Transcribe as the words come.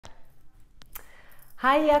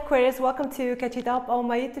Hi Aquarius, welcome to Catchit-up on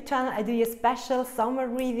my YouTube channel. I do a special summer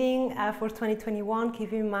reading for 2021.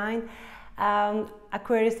 Keep in mind,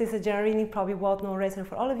 Aquarius is a general reading, probably won't know resonate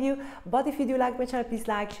for all of you, but if you do like my channel, please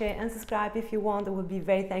like, share and subscribe if you want. I would be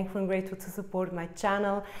very thankful and grateful to support my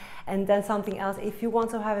channel. And then something else, if you want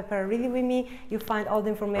to have a pair reading with me, you find all the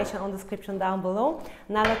information on the description down below.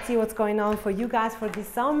 Now let's see what's going on for you guys for this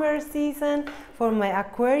summer season for my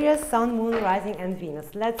Aquarius, Sun, Moon, Rising and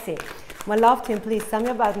Venus. Let's see. My love team, please tell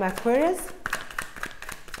me about my Aquarius.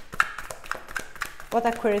 What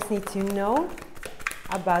Aquarius need to know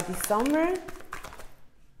about this summer.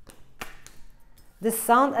 The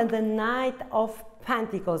Sun and the Knight of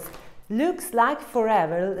Pentacles. Looks like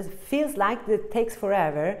forever, it feels like it takes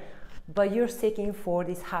forever, but you're seeking for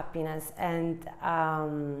this happiness. And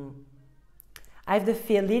I have the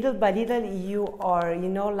feel little by little you are, you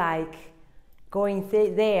know, like going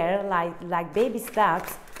there, like baby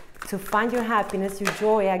steps to find your happiness, your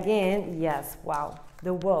joy again. Yes, wow,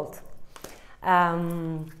 the world.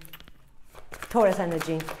 Taurus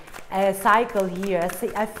energy, a cycle here.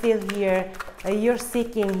 I feel here you're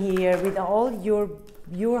seeking here with all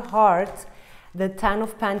your heart the Ten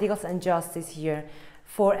of Pentacles and Justice here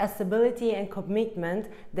for a stability and commitment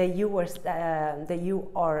that you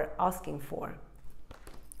are asking for.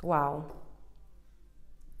 Wow.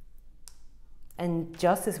 And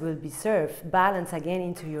justice will be served. Balance again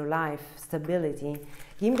into your life. Stability.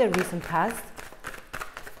 Give me the recent past.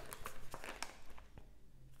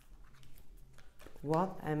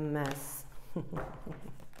 What a mess.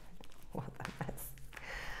 What a mess.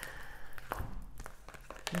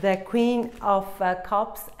 The Queen of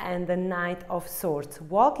Cups and the Knight of Swords.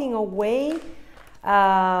 Walking away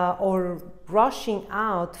or rushing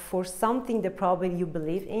out for something that probably you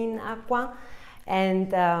believe in, Aqua.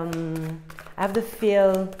 And I have the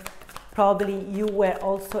feel probably you were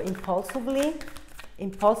also impulsively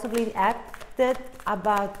acted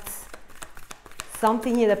about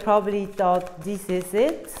something here that probably thought this is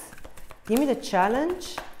it. Give me the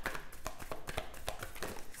challenge.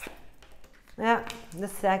 Yeah, the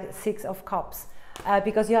Six of Cups.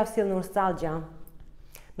 Because you have still nostalgia.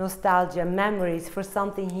 Nostalgia, memories for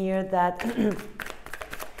something here that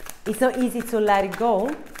it's not easy to let it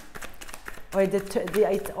go. Or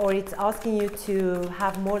it's asking you to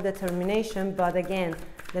have more determination, but again,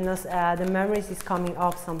 the memories is coming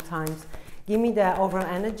up sometimes. Give me the overall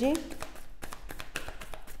energy.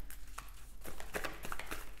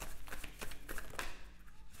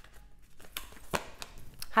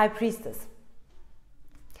 High Priestess.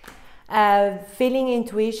 Feeling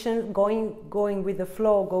intuition, going with the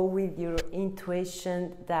flow, go with your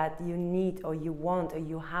intuition that you need or you want or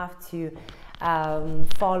you have to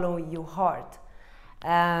follow your heart.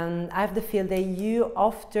 I have the feel that you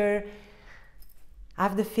I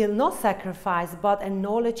have the feel not sacrifice, but a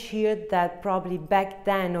knowledge here that probably back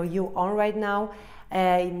then or you on right now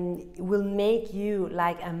will make you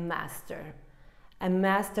like a master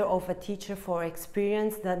of a teacher for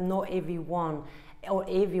experience that not everyone, or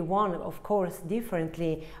everyone of course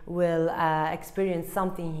differently, will experience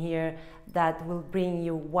something here that will bring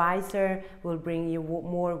you wiser, will bring you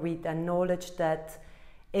more with a knowledge that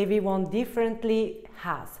everyone differently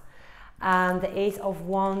has. And the Ace of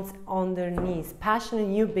Wands underneath. Passion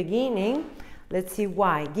and new beginning. Let's see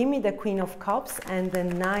why. Give me the Queen of Cups and the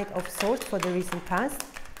Knight of Swords for the recent past.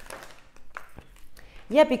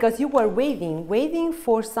 Yeah, because you were waiting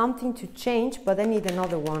for something to change, but I need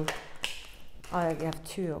another one. Oh, I have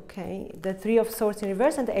two, okay. The Three of Swords in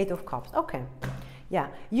reverse and the Eight of Cups. Okay. Yeah,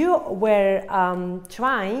 you were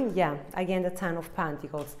trying, yeah, again, the Ten of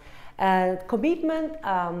Pentacles. Commitment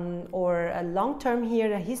or a long-term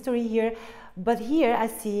here, a history here. But here I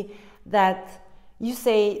see that you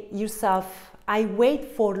say yourself, I wait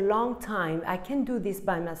for a long time. I can't do this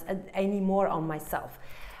by myself anymore on myself.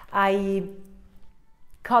 I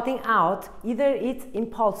cutting out, either it's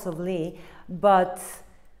impulsively, but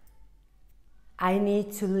I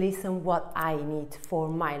need to listen what I need for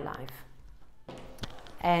my life.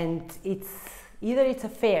 And it's either it's a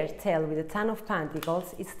fairy tale with the Ten of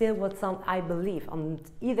Pentacles, it's still what I believe on.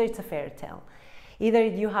 Either it's a fairy tale, either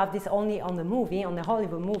you have this only on the movie, on the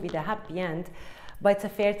Hollywood movie, the happy end, but it's a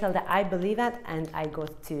fairy tale that I believe at and I go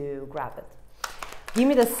to grab it. Give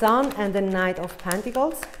me the Sun and the Knight of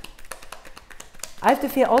Pentacles. I have to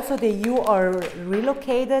feel also that you are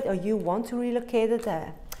relocated or you want to relocate it,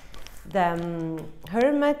 the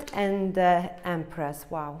Hermit and the Empress.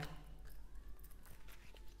 Wow.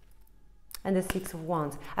 And the Six of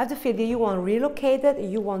Wands. I have to feel that you want relocated,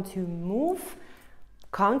 you want to move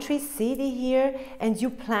country, city here, and you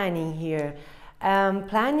planning here.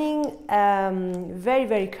 Planning very,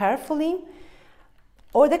 very carefully.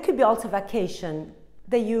 Or there could be also vacation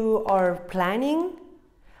that you are planning,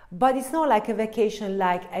 but it's not like a vacation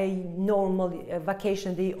like a normal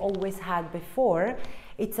vacation that you always had before.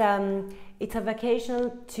 It's a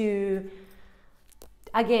vacation to,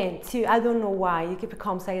 again, to, I don't know why, you could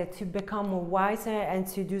become like to become more wiser and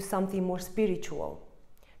to do something more spiritual,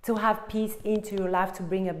 to have peace into your life, to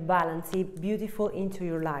bring a balance, beautiful into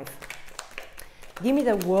your life. Give me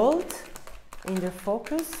the World in the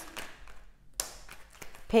focus.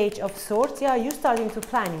 Page of Swords. Yeah, you're starting to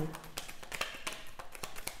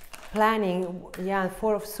planning, yeah,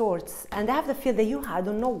 Four of Swords. And I have the feel that you, I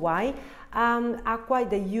don't know why, Aqua,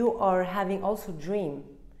 that you are having also dream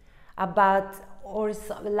about, or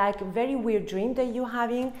like a very weird dream that you're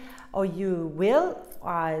having, or you will,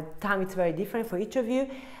 time it's very different for each of you,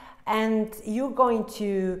 and you're going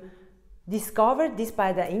to discover this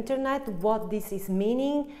by the internet, what this is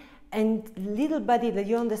meaning, and little by little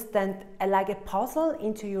you understand like a puzzle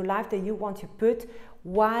into your life that you want to put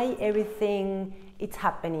why everything is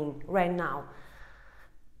happening right now.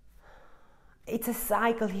 It's a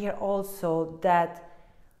cycle here also that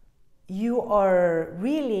you are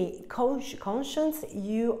really conscious,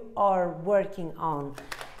 you are working on.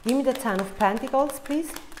 Give me the Ten of Pentacles,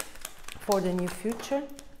 please, for the new future.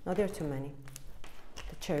 No, there are too many.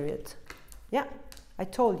 The Chariot. Yeah, I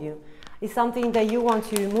told you. It's something that you want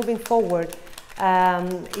to moving forward.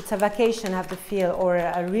 It's a vacation, I have the feel, or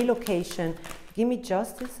a relocation. Give me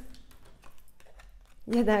Justice.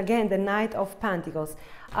 Yeah, then again, the Knight of Pentacles.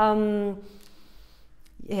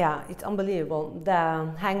 Yeah, it's unbelievable.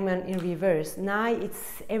 The Hangman in reverse. Now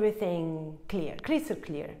it's everything clear, crystal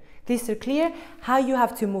clear. Crystal clear how you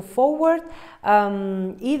have to move forward.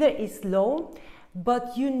 Either it's slow,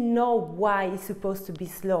 but you know why it's supposed to be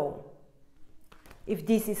slow. If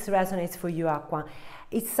this resonates for you, Aqua.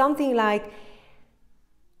 It's something like,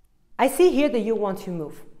 I see here that you want to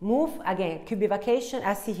move. Move, again, could be vacation.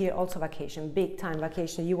 I see here also vacation, big time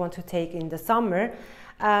vacation you want to take in the summer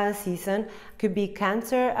season. Could be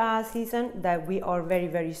Cancer season that we are very,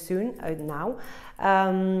 very soon now.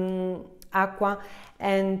 Aqua.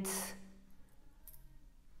 And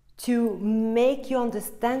to make you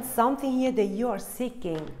understand something here that you are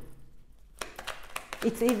seeking.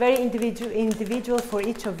 It's a very individual for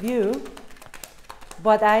each of you,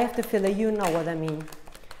 but I have to feel that you know what I mean.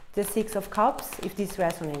 The Six of Cups, if this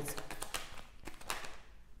resonates.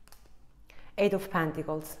 Eight of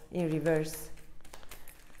Pentacles in reverse.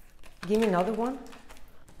 Give me another one.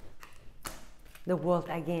 The World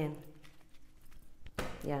again.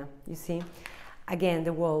 Yeah, you see? Again,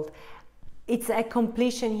 the World. It's a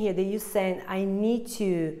completion here that you're saying, I need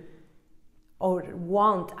to, or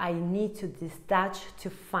I need to detach to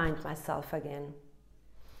find myself again.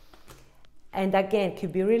 And again,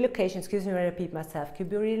 could be relocation, excuse me, I repeat myself, could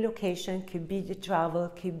be relocation, could be the travel,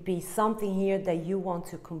 could be something here that you want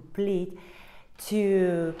to complete,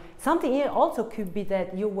 to something here also could be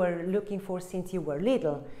that you were looking for since you were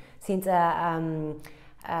little, since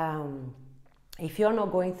if you're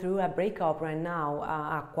not going through a breakup right now,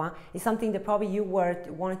 Aqua, it's something that probably you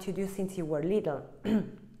wanted to do since you were little.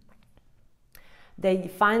 They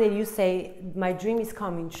find that you say, my dream is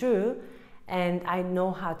coming true, and I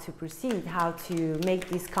know how to proceed, how to make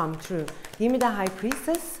this come true. Give me the High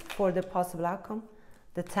Priestess for the possible outcome,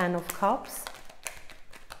 the Ten of Cups,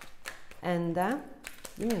 and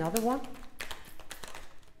give me another one,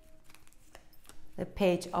 the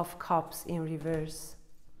Page of Cups in reverse.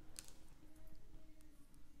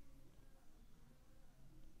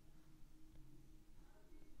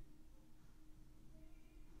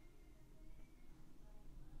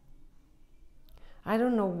 I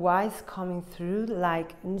don't know why it's coming through,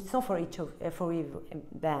 like, it's not for each of,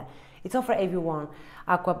 it's not for everyone,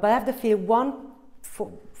 Aqua, but I have the feel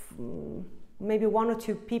maybe one or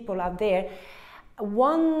two people out there,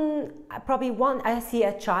 probably one, I see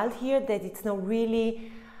a child here that it's not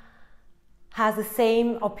really, has the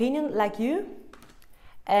same opinion like you,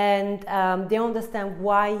 and they understand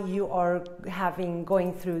why you are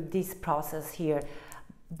going through this process here.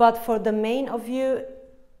 But for the main of you,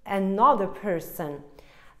 another person,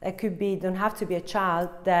 it could be, don't have to be a child,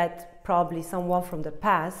 that probably someone from the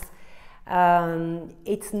past,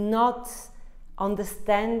 it's not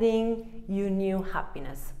understanding your new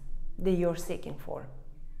happiness that you're seeking for,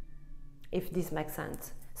 if this makes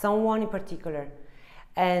sense, someone in particular.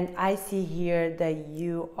 And I see here that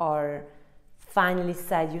you are finally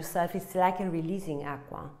said yourself, it's like a releasing,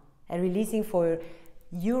 Aqua, a releasing for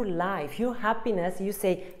your life, your happiness. You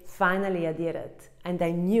say, finally I did it, and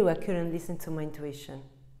I knew I couldn't listen to my intuition.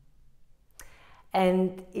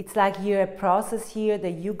 And it's like you're a process here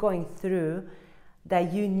that you're going through,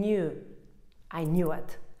 that you knew I knew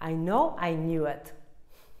it. I know I knew it.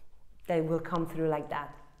 That will come through like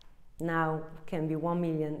that. Now can be 1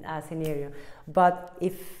 million scenario. But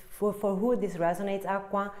if for who this resonates,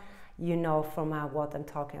 Aqua, you know from what I'm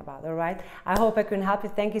talking about. All right. I hope I can help you.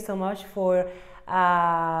 Thank you so much for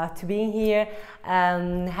to being here.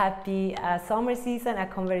 Happy summer season. I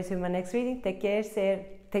come very soon in my next reading. Take care,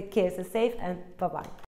 stay safe, and bye bye.